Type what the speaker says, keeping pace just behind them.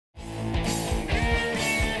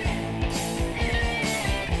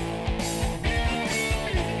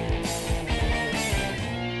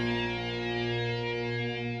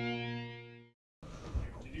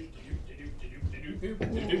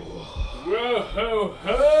ho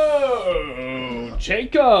ho!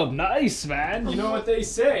 Jacob, nice man. You know what they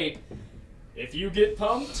say? If you get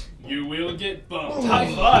pumped, you will get bumped.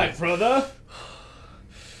 High five, brother.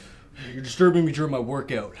 You're disturbing me during my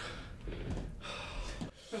workout.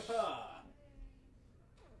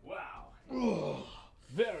 Wow.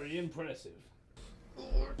 Very impressive.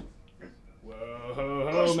 Whoa ho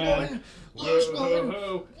ho, man. Whoa ho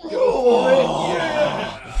ho. Go for it.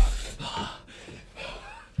 Yeah.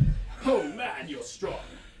 Oh man, you're strong.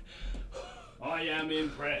 I am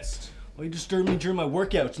impressed. Why you disturb me during my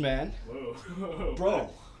workouts, man? Whoa, whoa, Bro.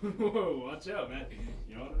 Whoa, watch out, man.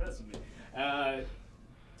 You don't want to mess with me.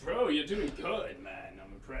 Bro, you're doing good, man.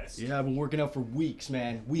 I'm impressed. Yeah, I've been working out for weeks,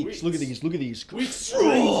 man. Weeks. Look at these. Look at these. Weeks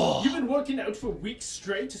straight? You've been working out for weeks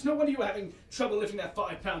straight? It's no wonder you're having trouble lifting that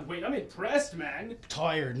 5-pound weight. I'm impressed, man.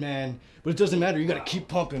 Tired, man. But it doesn't matter. You gotta keep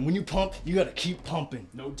pumping. When you pump, you gotta keep pumping.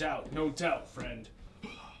 No doubt, friend.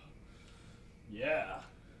 Yeah.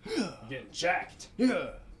 Getting jacked.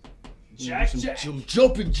 Yeah. Jack. Some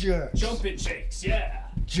jumping jacks. Jumping jakes, yeah.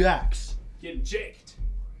 Jacks. Getting jaked.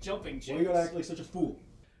 Jumping jakes. Why you gotta act like such a fool?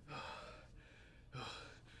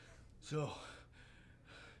 So,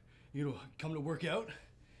 you know, come to work out?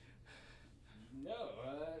 No,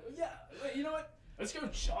 yeah. Wait, you know what? Let's go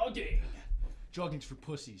jogging. Jogging's for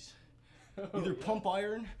pussies. Either pump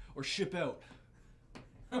iron or ship out.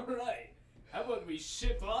 Alright. How about we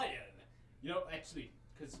ship iron? You know, actually,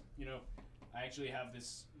 because, you know, I actually have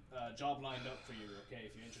this job lined up for you, okay,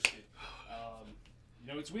 if you're interested.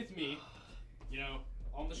 You know, it's with me, you know,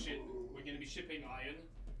 on the ship. We're going to be shipping iron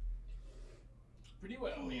pretty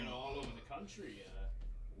well, you know, all over the country.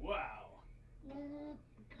 Wow.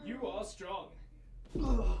 You are strong.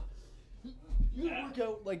 You work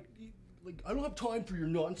out like I don't have time for your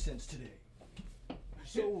nonsense today.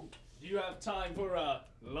 So, do you have time for a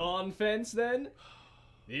lawn fence then?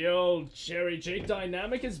 The old Cherry Jake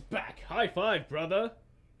dynamic is back. High five, brother.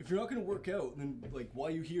 If you're not gonna work out, then like, why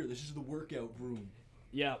are you here? This is the workout room.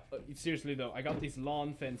 Yeah, seriously though, I got these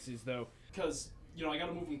lawn fences though, cause you know I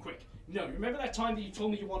gotta move them quick. No, you remember that time that you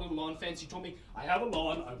told me you wanted a lawn fence? You told me I have a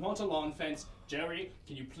lawn, I want a lawn fence. Jerry,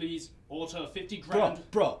 can you please order 50 grand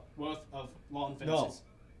worth of lawn fences?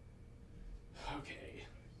 No. Okay.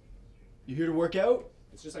 You here to work out?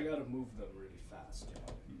 It's just I gotta move them really fast.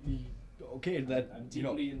 You know? Okay, that I'm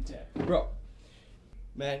deeply in debt. Bro,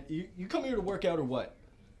 man, you come here to work out or what?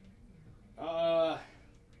 Nah.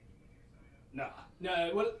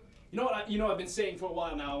 No, well, you know what? You know I've been saying for a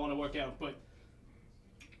while now I want to work out, but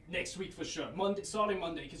next week for sure. Starting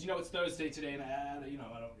Monday, because you know it's Thursday today, and I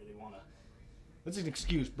don't really want to. That's an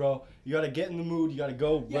excuse, bro. You gotta get in the mood. You gotta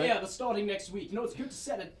go. Yeah, right? yeah, but starting next week. You know, it's good to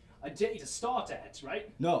set a day to start at,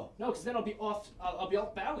 right? No. No, because then I'll be off. I'll be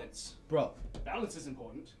off balance. Bro. Balance is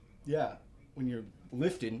important. Yeah, when you're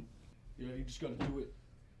lifting, you know, you just gotta do it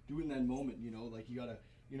in that moment. You know, like you gotta,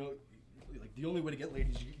 you know. Like the only way to get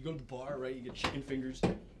ladies, you go to the bar, right? You get chicken fingers,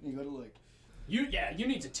 and you gotta like. You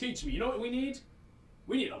need to teach me. You know what we need?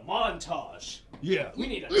 We need a montage. Yeah. We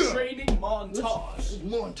need a training montage.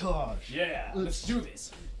 Montage. Yeah. Let's do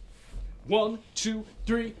this. 1, 2,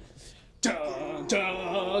 3. Dun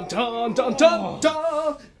dun dun dun dun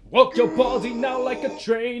dun. Walk your body now like a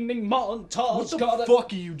training montage. What the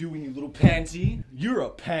fuck are you doing, you little pansy? You're a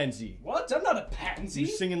pansy. What? I'm not a pansy. You're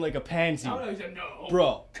singing like a pansy. No.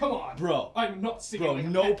 Bro. Come on. Bro. I'm not singing Bro, like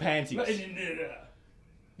no a panties. No.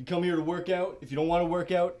 You come here to work out. If you don't want to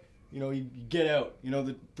work out, you know, you get out. You know,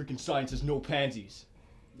 the freaking sign says no panties.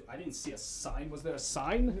 I didn't see a sign. Was there a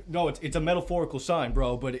sign? No, it's a metaphorical sign,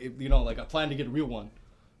 bro, but, you know, like, I plan to get a real one.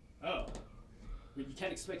 Oh. But you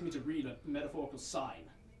can't expect me to read a metaphorical sign.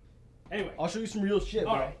 Anyway. I'll show you some real shit,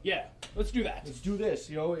 bro. Alright, yeah. Let's do that. Let's do this,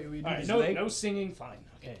 you know, we do Alright, this no singing, fine.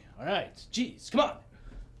 Okay, alright. Jeez, come on.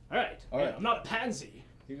 Alright. Yeah, I'm not a pansy.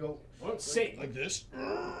 You go. I won't sing. Like this.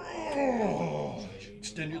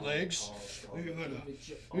 Extend your legs. What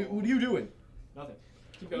are you doing? Nothing.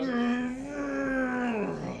 Keep going.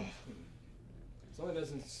 Something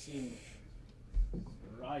doesn't seem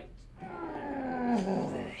right.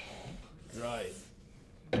 Right.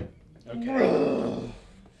 Okay.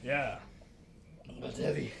 Yeah. That's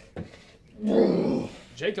heavy.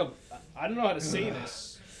 Jacob, I don't know how to say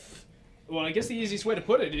this. Well, I guess the easiest way to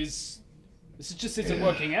put it is this just isn't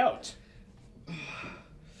working out.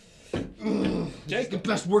 Jacob, the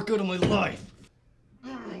best workout of my life.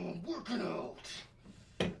 Working out.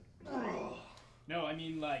 No, I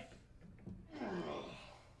mean like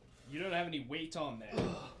you don't have any weight on there.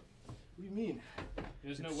 What do you mean?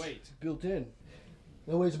 There's no weight. Built in.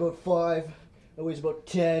 That weighs about 5. That weighs about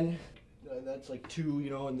 10. That's like 2, you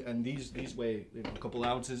know, and these weigh, you know, a couple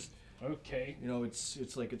ounces. Okay. You know,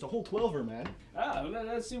 it's like it's a whole 12er, man. Ah,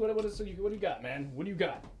 let's see what do you got, man? What do you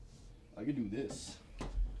got? I could do this.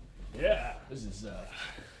 Yeah. This is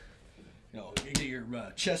you know, you get your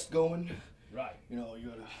chest going. Right. You know, you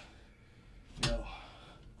gotta, you know.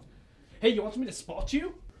 Hey, you want me to spot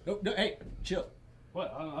you? No, hey, chill.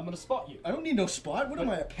 What? I'm gonna spot you. I don't need no spot. What am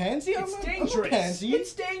I, a pansy? It's I'm dangerous. a pansy.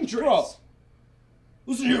 It's dangerous. Bro,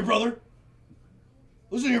 listen here, brother.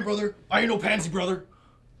 Listen here, brother. I ain't no pansy, brother.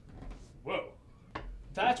 Whoa.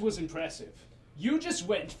 That was impressive. You just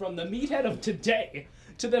went from the meathead of today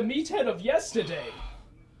to the meathead of yesterday.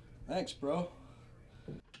 Thanks, bro.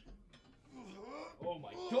 Oh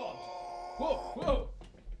my god. Whoa, whoa.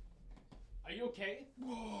 Are you okay?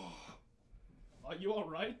 Are you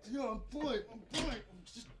alright? Yeah, I'm fine. I'm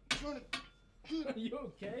just trying to. Are you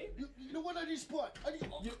okay? You know what? I need a spot. I need a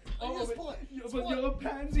spot. But you're a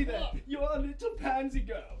pansy then. You're a little pansy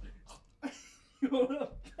girl. You're a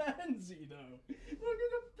pansy though. Look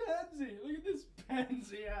at the pansy. Look at this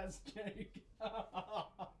pansy ass cake.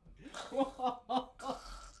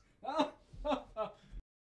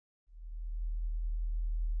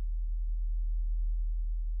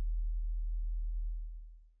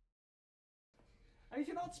 If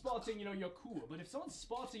you're not spotting, you know, you're cool. But if someone's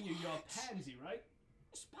spotting you, you're a pansy, right?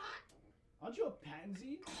 Spot. Aren't you a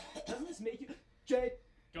pansy? Doesn't this make you...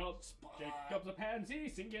 Jacob's a pansy,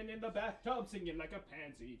 singing in the bathtub, singing like a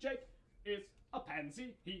pansy. Jake is a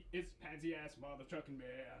pansy. He is pansy-ass mother trucking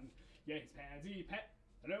man. Yeah, he's pansy.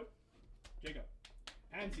 Hello? Jacob.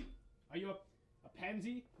 Pansy. Are you a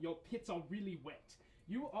pansy? Your pits are really wet.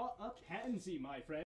 You are a pansy, my friend.